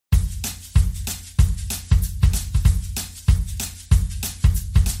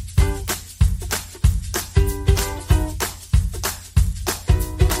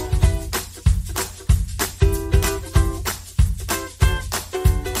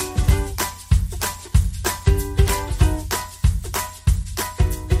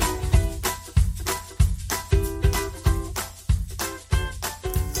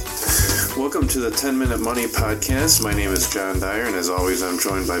to the 10-Minute Money Podcast. My name is John Dyer, and as always, I'm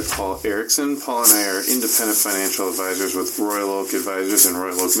joined by Paul Erickson. Paul and I are independent financial advisors with Royal Oak Advisors in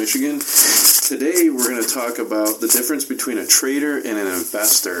Royal Oak, Michigan. Today, we're going to talk about the difference between a trader and an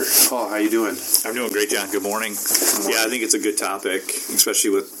investor. Paul, how you doing? I'm doing great, John. Good morning. Yeah, I think it's a good topic,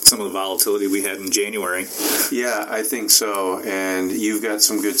 especially with some of the volatility we had in January. Yeah, I think so. And you've got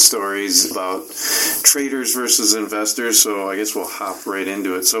some good stories about traders versus investors, so I guess we'll hop right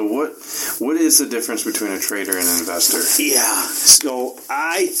into it. So what is the difference between a trader and an investor? Yeah, so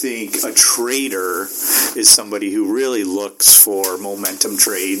I think a trader is somebody who really looks for momentum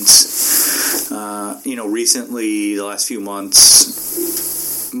trades. Recently, the last few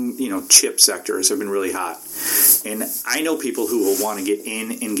months, chip sectors have been really hot. And I know people who will want to get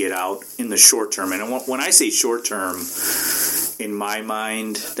in and get out in the short term. And when I say short term, in my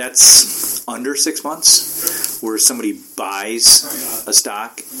mind, that's under 6 months, where somebody buys a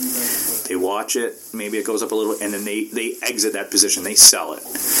stock, they watch it, maybe it goes up a little, and then they exit that position, they sell it.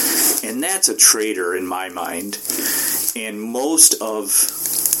 And that's a trader in my mind. And most of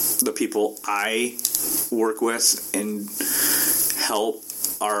the people I work with and help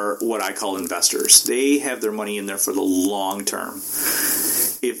are what I call investors. They have their money in there for the long term.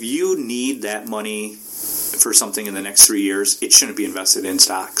 If you need that money for something in the next 3 years, it shouldn't be invested in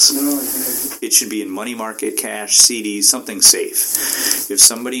stocks. It should be in money market, cash, CDs, something safe. If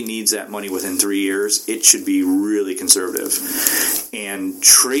somebody needs that money within 3 years, it should be really conservative. And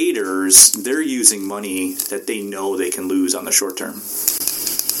traders, they're using money that they know they can lose on the short term.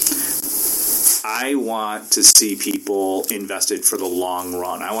 I want to see people invested for the long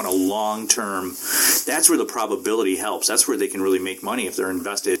run. I want a long term. That's where the probability helps. That's where they can really make money if they're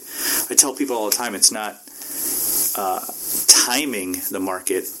invested. I tell people all the time, it's not timing the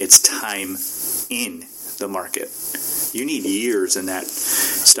market, it's time in the market. You need years in that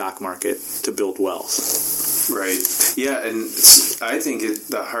stock market to build wealth. Right. Yeah, and I think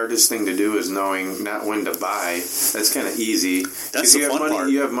the hardest thing to do is knowing not when to buy. That's kind of easy. That's the fun part.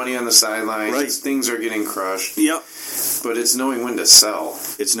 You have money on the sidelines. Right. Things are getting crushed. Yep. But it's knowing when to sell.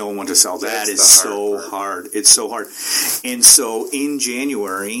 It's knowing when to sell. That is so hard. It's so hard. And so in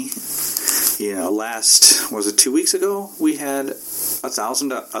January, was it 2 weeks ago? We had a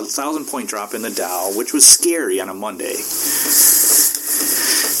 1,000 point drop in the Dow, which was scary on a Monday.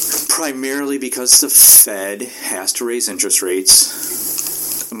 Primarily because the Fed has to raise interest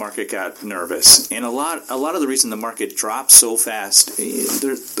rates. The market got nervous. And a lot of the reason the market dropped so fast,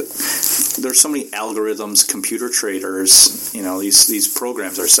 there's so many algorithms, computer traders, these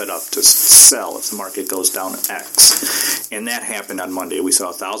programs are set up to sell if the market goes down X. And that happened on Monday. We saw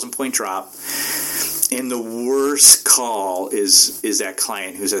a 1,000 point drop. And the worst call is that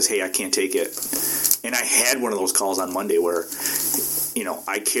client who says, hey, I can't take it. And I had one of those calls on Monday where,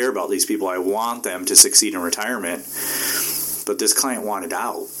 I care about these people. I want them to succeed in retirement. But this client wanted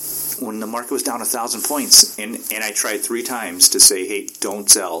out when the market was down 1,000 points. And I tried 3 times to say, hey, don't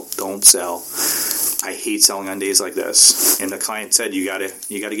sell. I hate selling on days like this. And the client said, you gotta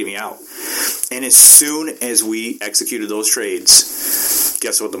get me out. And as soon as we executed those trades,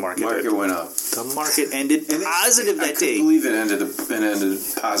 guess what the market did? The market went up. The market ended positive that day. I couldn't believe it ended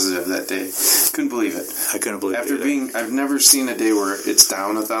positive that day. Couldn't believe it. I couldn't believe it. I've never seen a day where it's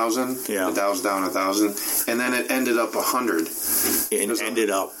down 1,000. Yeah. The Dow's down 1,000, and then it ended up 100. It ended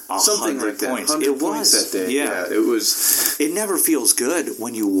up 100 something like that. points. 100 it points was that day. Yeah, it was. It never feels good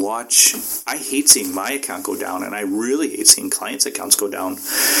when you watch. I hate seeing my account go down, and I really hate seeing clients' accounts go down.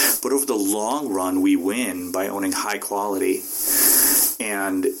 But over the long run, we win by owning high quality.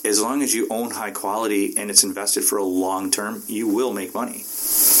 And as long as you own high quality and it's invested for a long term, you will make money.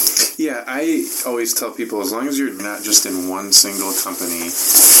 Yeah, I always tell people, as long as you're not just in one single company,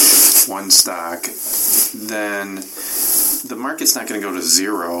 one stock, then the market's not going to go to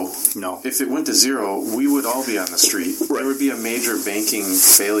zero. No. If it went to zero, we would all be on the street. Right. There would be a major banking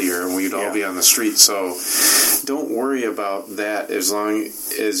failure, and we'd all be on the street. So don't worry about that as long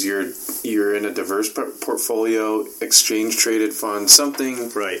as you're in a diverse portfolio, exchange-traded fund,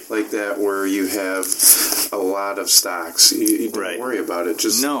 something like that where you have a lot of stocks. You don't worry about it.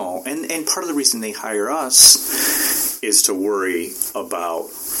 Just no. And part of the reason they hire us is to worry about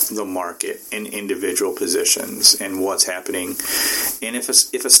the market and individual positions and what's happening. And if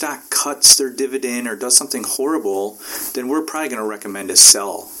a stock cuts their dividend or does something horrible, then we're probably going to recommend to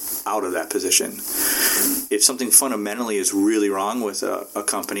sell out of that position. If something fundamentally is really wrong with a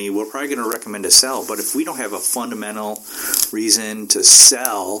company, we're probably going to recommend to sell. But if we don't have a fundamental reason to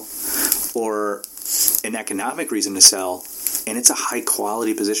sell or an economic reason to sell, and it's a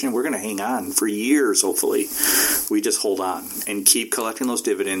high-quality position. We're going to hang on for years, hopefully. We just hold on and keep collecting those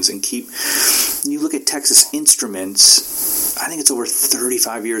dividends and keep... You look at Texas Instruments, I think it's over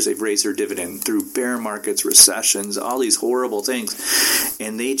 35 years they've raised their dividend through bear markets, recessions, all these horrible things,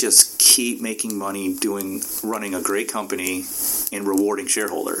 and they just keep making money running a great company and rewarding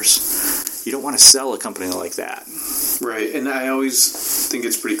shareholders. You don't want to sell a company like that. Right, and I always think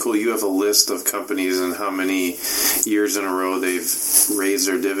it's pretty cool. You have a list of companies and how many years in a row they've raised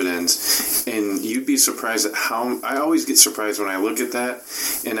their dividends, and you'd be surprised at how... I always get surprised when I look at that,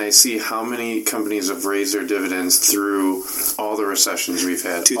 and I see how many companies have raised their dividends through all the recessions we've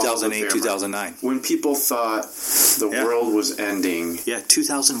had. 2008, 2009. When people thought the world was ending. Yeah,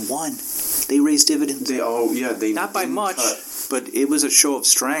 2001. They raised dividends. They not by much. But it was a show of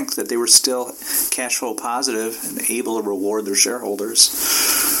strength that they were still cash flow positive and able to reward their shareholders.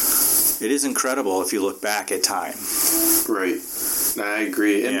 It is incredible if you look back at time. Right. I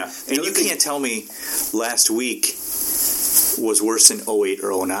agree. And you can't tell me last week was worse than 08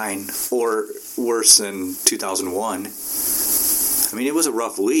 or 09 or worse than 2001. I mean, it was a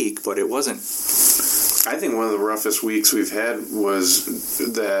rough week, but it wasn't... I think one of the roughest weeks we've had was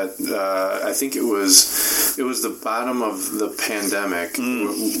that I think it was the bottom of the pandemic.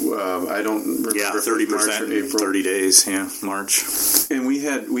 I don't remember. Yeah, 30% in 30 days. Yeah, March. And we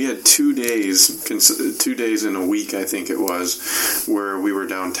had 2 days, 2 days in a week, I think it was, where we were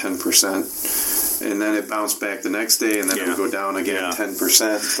down 10%. And then it bounced back the next day, and then it would go down again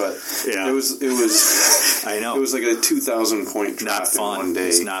 10%. But it was I know, it was like a 2,000 point drop not fun. In one day.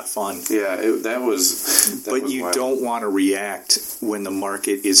 It's not fun. Yeah, that was. But you wild. Don't want to react when the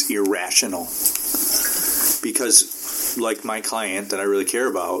market is irrational, because, like my client that I really care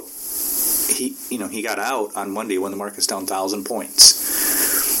about, he got out on Monday when the market's down 1,000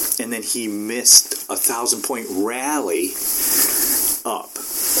 points, and then he missed a 1,000-point rally up.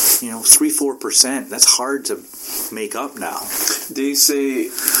 3-4%. That's hard to make up now. They say.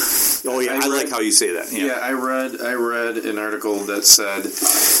 Oh yeah, I like how you say that. Yeah, I read an article that said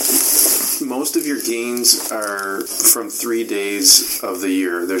most of your gains are from 3 days of the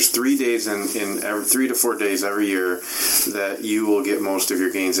year. There's 3 days in every 3 to 4 days every year that you will get most of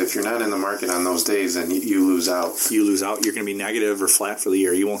your gains. If you're not in the market on those days, then you lose out. You lose out. You're going to be negative or flat for the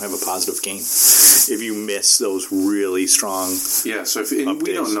year. You won't have a positive gain if you miss those really strong. Yeah. So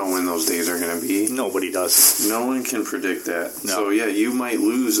we don't know when those days are going to be. Nobody does. No one can predict that. No. So yeah, you might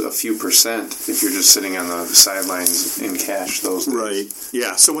lose a few percent if you're just sitting on the sidelines in cash those days. Right.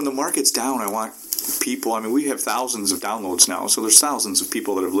 Yeah. So when the market's down, I want people, we have thousands of downloads now, so there's thousands of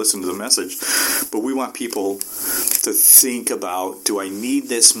people that have listened to the message, but we want people to think about, do I need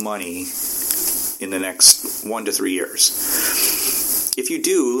this money in the next 1 to 3 years? If you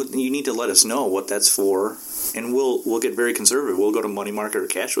do, you need to let us know what that's for, and we'll get very conservative. We'll go to money market or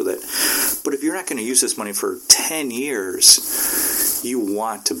cash with it. But if you're not going to use this money for 10 years, you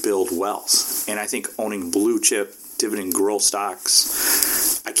want to build wealth. And I think owning blue chip dividend growth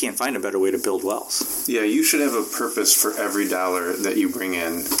stocks, I can't find a better way to build wealth. Yeah, you should have a purpose for every dollar that you bring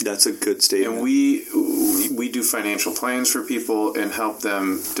in. That's a good statement. And we do financial plans for people and help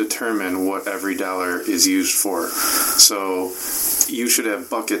them determine what every dollar is used for. So you should have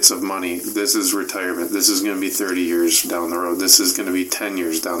buckets of money. This is retirement. This is going to be 30 years down the road. This is going to be 10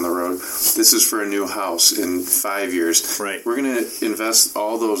 years down the road. This is for a new house in 5 years. Right. We're going to invest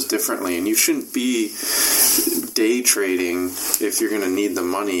all those differently, and you shouldn't be day trading if you're going to need the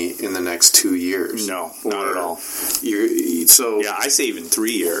money in the next 2 years. No, not at all. Yeah, I say even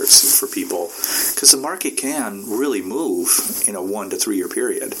 3 years for people, because the market can really move in a 1 to 3 year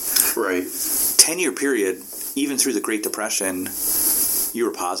period. Right. 10-year period, even through the Great Depression, you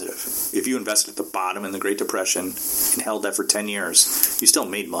were positive. If you invested at the bottom in the Great Depression and held that for 10 years, you still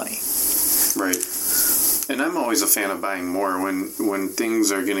made money. Right. And I'm always a fan of buying more when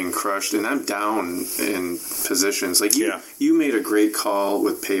things are getting crushed, and I'm down in positions. Like you made a great call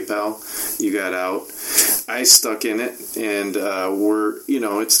with PayPal. You got out. I stuck in it, and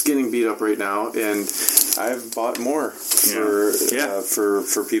it's getting beat up right now, and I've bought more for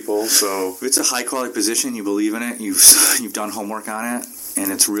people. So if it's a high quality position, you believe in it, you've done homework on it, and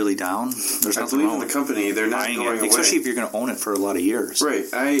it's really down, there's nothing wrong with the company. They're not going away. Especially if you're going to own it for a lot of years. Right.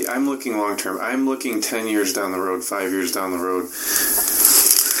 I'm looking long term. I'm looking 10 years down the road, 5 years down the road.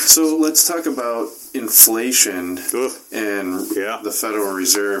 So let's talk about inflation and the Federal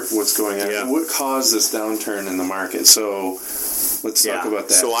Reserve, what's going on. Yeah. What caused this downturn in the market? So let's talk about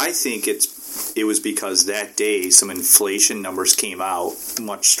that. So I think it's it was because that day some inflation numbers came out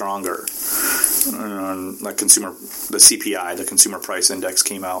much stronger. The CPI, the Consumer Price Index,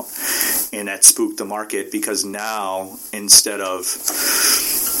 came out, and that spooked the market because now instead of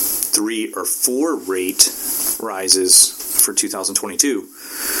 3 or 4 rate rises for 2022,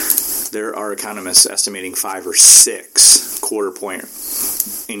 there are economists estimating 5 or 6 quarter point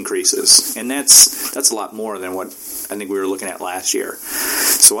increases, and that's a lot more than what I think we were looking at last year.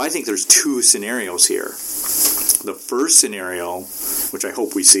 So I think there's 2 scenarios here. The first scenario, which I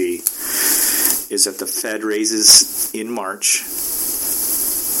hope we see, is that the Fed raises in March,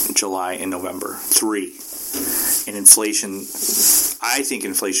 July, and November, 3. And inflation, I think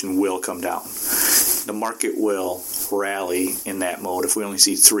inflation will come down. The market will rally in that mode if we only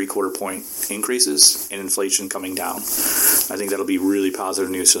see 3 quarter point increases and inflation coming down. I think that'll be really positive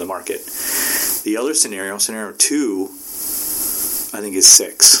news for the market. The other scenario 2, I think is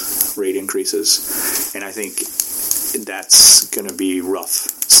 6 rate increases. And I think that's going to be rough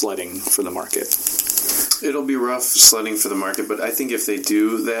sledding for the market. It'll be rough sledding for the market, but I think if they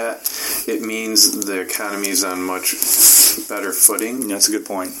do that, it means the economy's on much better footing. That's a good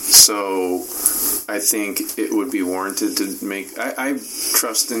point. So I think it would be warranted to make... I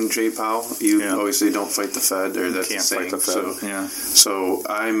trust in Jay Powell. You always say don't fight the Fed, or that's the saying. Fight the Fed. So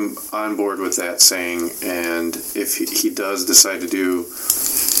I'm on board with that saying, and if he does decide to do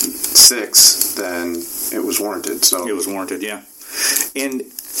 6, then it was warranted. So it was warranted, yeah. And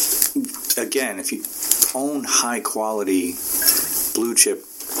again, if you own high quality blue chip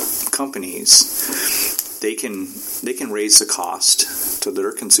companies, they can raise the cost to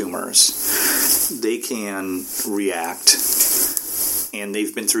their consumers. They can react, and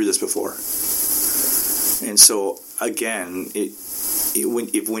they've been through this before. And so again,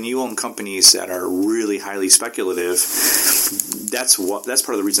 when you own companies that are really highly speculative, that's part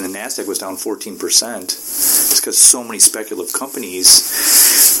of the reason the Nasdaq was down 14%. It's because so many speculative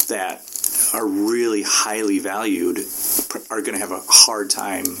companies that are really highly valued are going to have a hard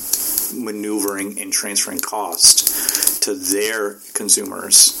time maneuvering and transferring cost to their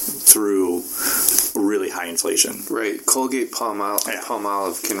consumers through really high inflation. Right. Colgate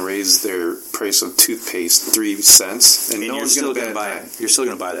Palmolive can raise their price of toothpaste 3 cents, and no one's going to buy it. You're still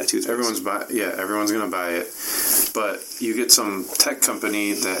going to buy that toothpaste. Everyone's going to buy it. But you get some tech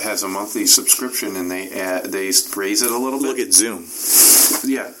company that has a monthly subscription, and they raise it a little bit. Look at Zoom.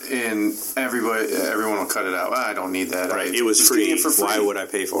 Yeah, and everyone will cut it out. I don't need that. Right. It was free. Why would I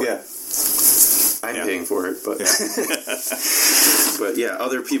pay for it? Yeah. I'm paying for it, but but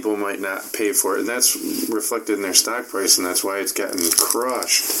other people might not pay for it, and that's reflected in their stock price, and that's why it's gotten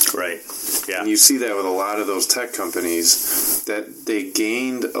crushed. Right. Yeah. And you see that with a lot of those tech companies, that they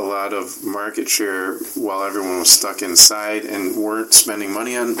gained a lot of market share while everyone was stuck inside and weren't spending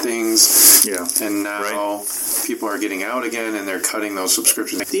money on things. Yeah. And now people are getting out again, and they're cutting those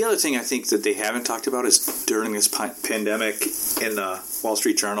subscriptions. The other thing I think that they haven't talked about is during this pandemic, in the Wall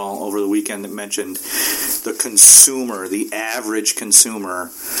Street Journal over the weekend that mentioned the consumer, the average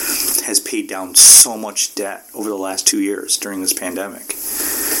consumer, has paid down so much debt over the last 2 years during this pandemic.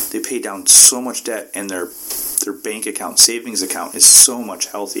 They paid down so much debt, and their bank account, savings account, is so much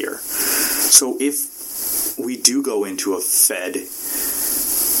healthier. So if we do go into a Fed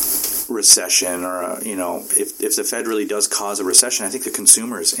recession, or if the Fed really does cause a recession, I think the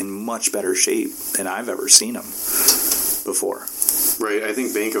consumer is in much better shape than I've ever seen them before. Right. I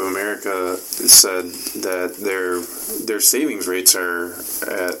think Bank of America said that their savings rates are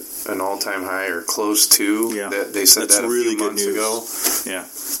at an all-time high or close to. Yeah. They said that's that a really few months ago. Yeah.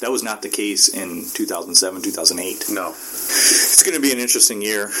 That was not the case in 2007, 2008. No. It's going to be an interesting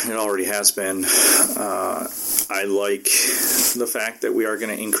year. It already has been. I like the fact that we are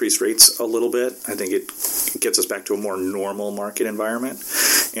going to increase rates a little bit. I think it gets us back to a more normal market environment.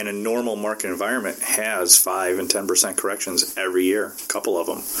 And a normal market environment has 5 and 10% corrections every year, a couple of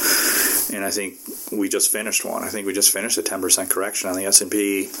them. And I think we just finished one. I think we just finished a 10% correction on the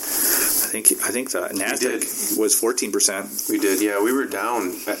S&P. I think the Nasdaq was 14%. We did, yeah. We were down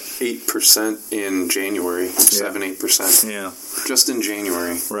at 8% in January, 7-8%. Yeah. Just in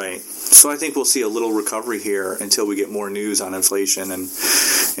January. Right. So I think we'll see a little recovery here until we get more news on inflation and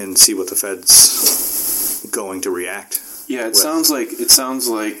see what the Fed's going to react. Yeah, it sounds like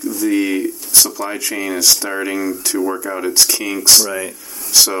the supply chain is starting to work out its kinks. Right.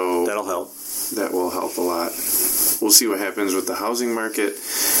 So that'll help. That will help a lot. We'll see what happens with the housing market.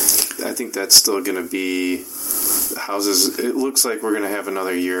 I think that's still going to be houses. It looks like we're going to have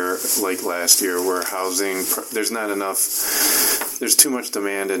another year like last year where housing, there's not enough there's too much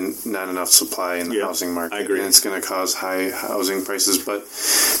demand and not enough supply in the housing market. I agree. And it's going to cause high housing prices, but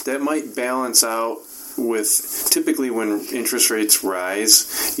that might balance out with typically when interest rates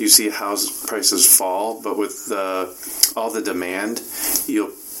rise, you see house prices fall, but with all the demand,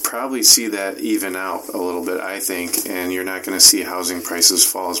 you'll probably see that even out a little bit, I think, and you're not going to see housing prices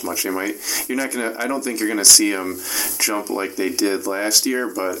fall as much. I don't think you're going to see them jump like they did last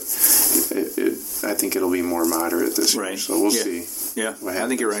year, but I think it'll be more moderate this year. So we'll see. Yeah, I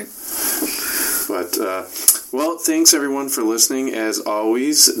think you're right. But, well, thanks everyone for listening. As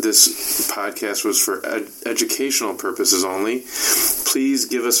always, this podcast was for educational purposes only. Please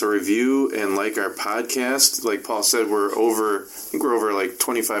give us a review and like our podcast. Like Paul said, we're over like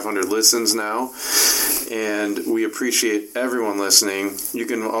 2,500 listens now, and we appreciate everyone listening. You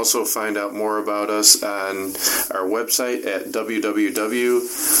can also find out more about us on our website at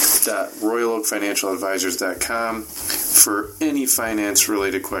www.royaloakfinancialadvisors.com for any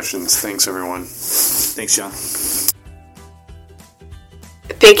finance-related questions. Thanks, everyone. Thanks, John.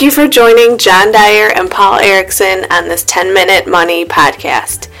 Thank you for joining John Dyer and Paul Erickson on this 10-Minute Money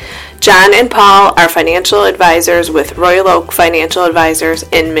podcast. John and Paul are financial advisors with Royal Oak Financial Advisors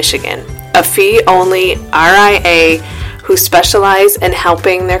in Michigan, a fee-only RIA who specialize in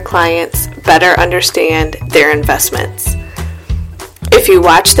helping their clients better understand their investments. If you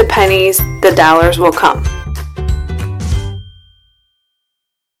watch the pennies, the dollars will come.